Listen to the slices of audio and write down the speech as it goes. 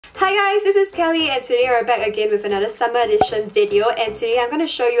Hi guys, this is Kelly and today we're back again with another summer edition video, and today I'm going to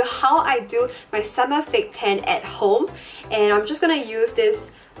show you how I do my summer fake tan at home. And I'm just going to use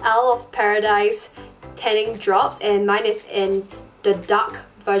this Isle of Paradise tanning drops, and mine is in the dark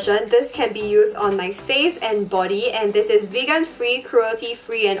version. This can be used on my face and body, and this is vegan free, cruelty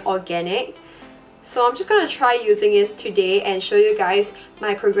free and organic. So I'm just going to try using this today and show you guys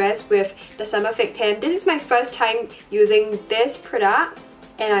my progress with the summer fake tan. This is my first time using this product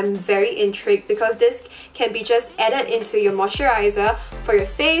and I'm very intrigued because this can be just added into your moisturizer for your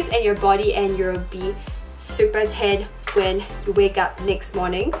face and your body, and you'll be super tan when you wake up next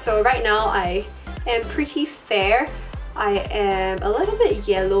morning. So right now I am pretty fair. I am a little bit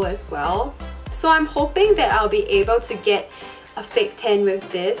yellow as well. So I'm hoping that I'll be able to get a fake tan with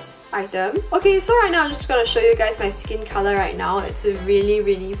this item. Okay, so right now I'm just gonna show you guys my skin color right now. It's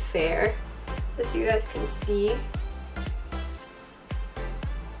really fair, as you guys can see.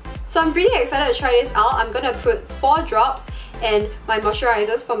 So I'm really excited to try this out. I'm gonna put 4 drops and my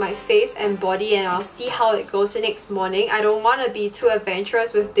moisturizers for my face and body, and I'll see how it goes the next morning. I don't want to be too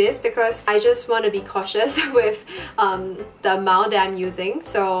adventurous with this because I just want to be cautious with the amount that I'm using.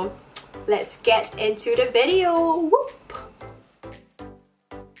 So let's get into the video. Whoop!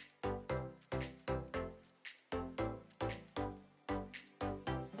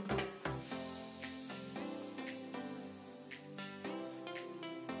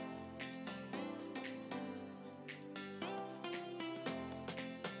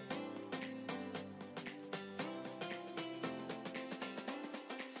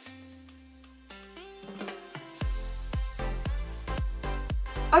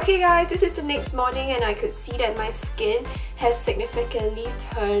 Okay guys, this is the next morning and I could see that my skin has significantly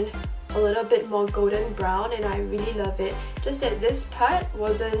turned a little bit more golden brown, and I really love it. Just that this part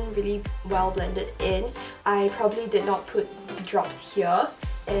wasn't really well blended in. I probably did not put drops here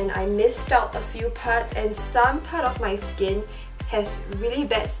and I missed out a few parts, and some part of my skin has really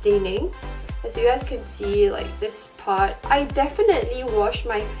bad staining. As you guys can see, like this part, I definitely washed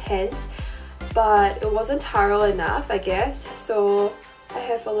my hands but it wasn't thorough enough, I guess. So I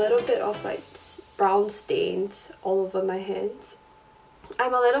have a little bit of like brown stains all over my hands.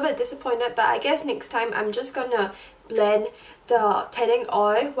 I'm a little bit disappointed, but I guess next time I'm just gonna blend the tanning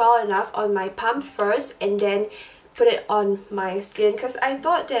oil well enough on my palm first and then put it on my skin, because I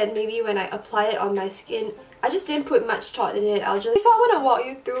thought that maybe when I apply it on my skin, I just didn't put much thought in it. So I want to walk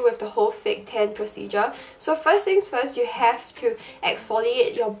you through with the whole fake tan procedure. So first things first, you have to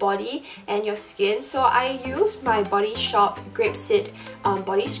exfoliate your body and your skin. So I used my Body Shop Grapeseed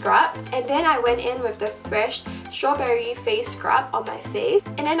body scrub, and then I went in with the fresh strawberry face scrub on my face,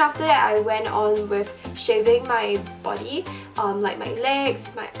 and then after that I went on with shaving my body, like my legs,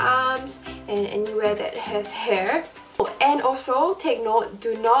 my arms, and anywhere that has hair. And also take note,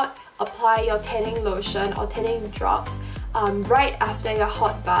 do not apply your tanning lotion or tanning drops right after your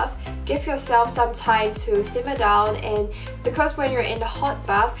hot bath. Give yourself some time to simmer down, and because when you're in the hot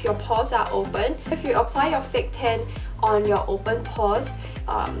bath your pores are open, if you apply your fake tan on your open pores,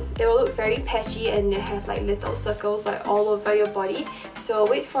 it will look very patchy and it has like little circles like all over your body. So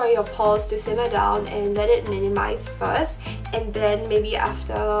wait for your pores to simmer down and let it minimize first, and then maybe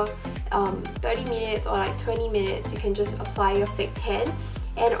after 30 minutes or like 20 minutes you can just apply your fake tan.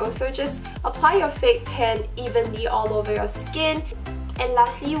 And also just apply your fake tan evenly all over your skin. And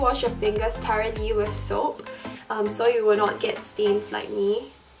lastly, wash your fingers thoroughly with soap so you will not get stains like me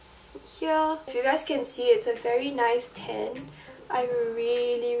here. If you guys can see, it's a very nice tan. I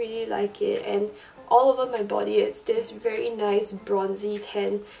really like it, and all over my body it's this very nice bronzy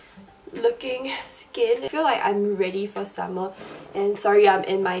tan looking skin. I feel like I'm ready for summer, and sorry I'm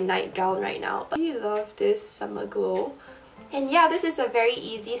in my nightgown right now, but I really love this summer glow. And yeah, this is a very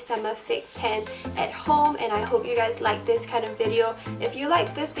easy summer fake tan at home, and I hope you guys like this kind of video. If you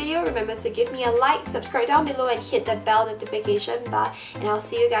like this video, remember to give me a like, subscribe down below and hit the bell notification bar, and I'll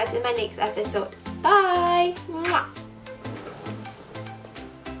see you guys in my next episode. Bye! Mwah!